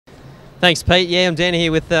Thanks, Pete. Yeah, I'm down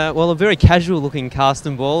here with, well, a very casual-looking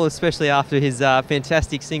Carsten Ball, especially after his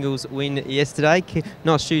fantastic singles win yesterday.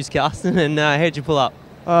 Nice shoes, Carsten, and how'd you pull up?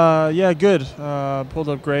 Yeah, good. Pulled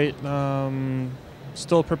up great.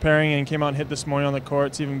 Still preparing and came out and hit this morning on the court.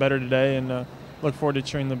 It's even better today, and look forward to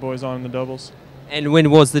cheering the boys on in the doubles. And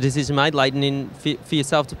when was the decision made, Leighton, for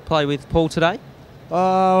yourself to play with Paul today?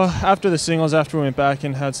 After the singles, after we went back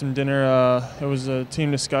and had some dinner, it was a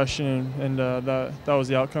team discussion, and that was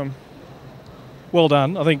the outcome. Well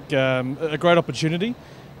done. I think a great opportunity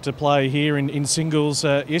to play here in singles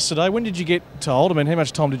yesterday. When did you get told? I mean, how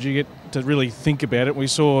much time did you get to really think about it? We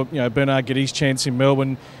saw, Bernard get his chance in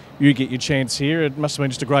Melbourne. You get your chance here. It must have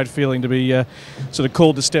been just a great feeling to be sort of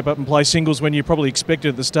called to step up and play singles when you probably expected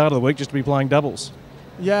at the start of the week just to be playing doubles.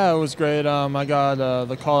 Yeah, it was great. I got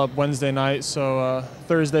the call up Wednesday night, so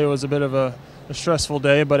Thursday was a bit of a stressful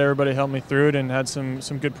day, but everybody helped me through it and had some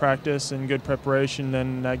good practice and good preparation,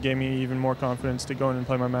 and that gave me even more confidence to go in and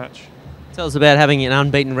play my match. Tell us about having an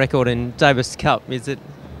unbeaten record in Davis Cup. Is it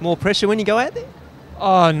more pressure when you go out there?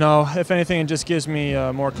 Oh, no. If anything, it just gives me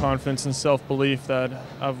more confidence and self-belief that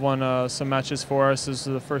I've won some matches for us. This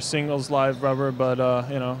is the first singles live rubber, but,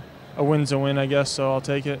 a win's a win, I guess, so I'll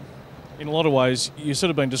take it. In a lot of ways, you've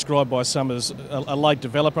sort of been described by some as a late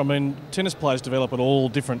developer. I mean, tennis players develop at all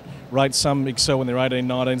different rates. Some excel when they're 18,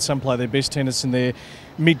 19. Some play their best tennis in their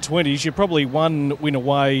mid-20s. You're probably one win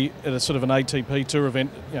away at a sort of an ATP Tour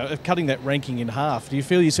event, cutting that ranking in half. Do you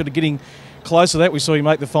feel you're sort of getting close to that? We saw you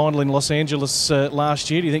make the final in Los Angeles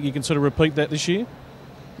last year. Do you think you can sort of repeat that this year?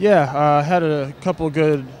 Yeah, I had a couple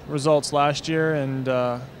good results last year, and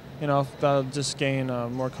that'll just gain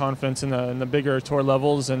more confidence in the bigger tour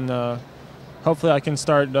levels, and hopefully I can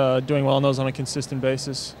start doing well on those on a consistent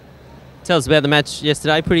basis. Tell us about the match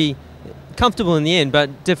yesterday. Pretty comfortable in the end,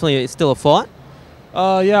 but definitely it's still a fight.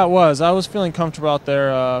 Yeah, it was. I was feeling comfortable out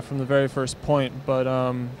there from the very first point, but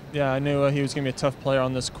I knew he was going to be a tough player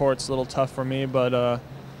on this court. It's a little tough for me, but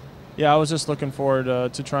I was just looking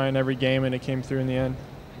forward to trying every game, and it came through in the end.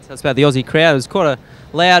 Tell us about the Aussie crowd. It was quite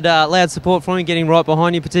a loud support from you, getting right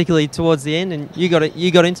behind you, particularly towards the end, and you got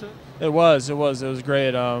into it. It was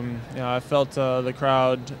great. I felt the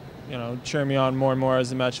crowd, cheer me on more and more as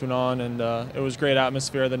the match went on, and it was great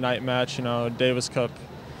atmosphere. The night match, Davis Cup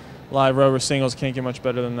live rubber singles, can't get much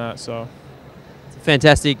better than that. So, it's a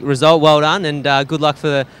fantastic result. Well done, and good luck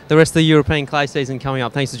for the rest of the European clay season coming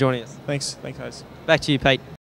up. Thanks for joining us. Thanks, guys. Back to you, Pete.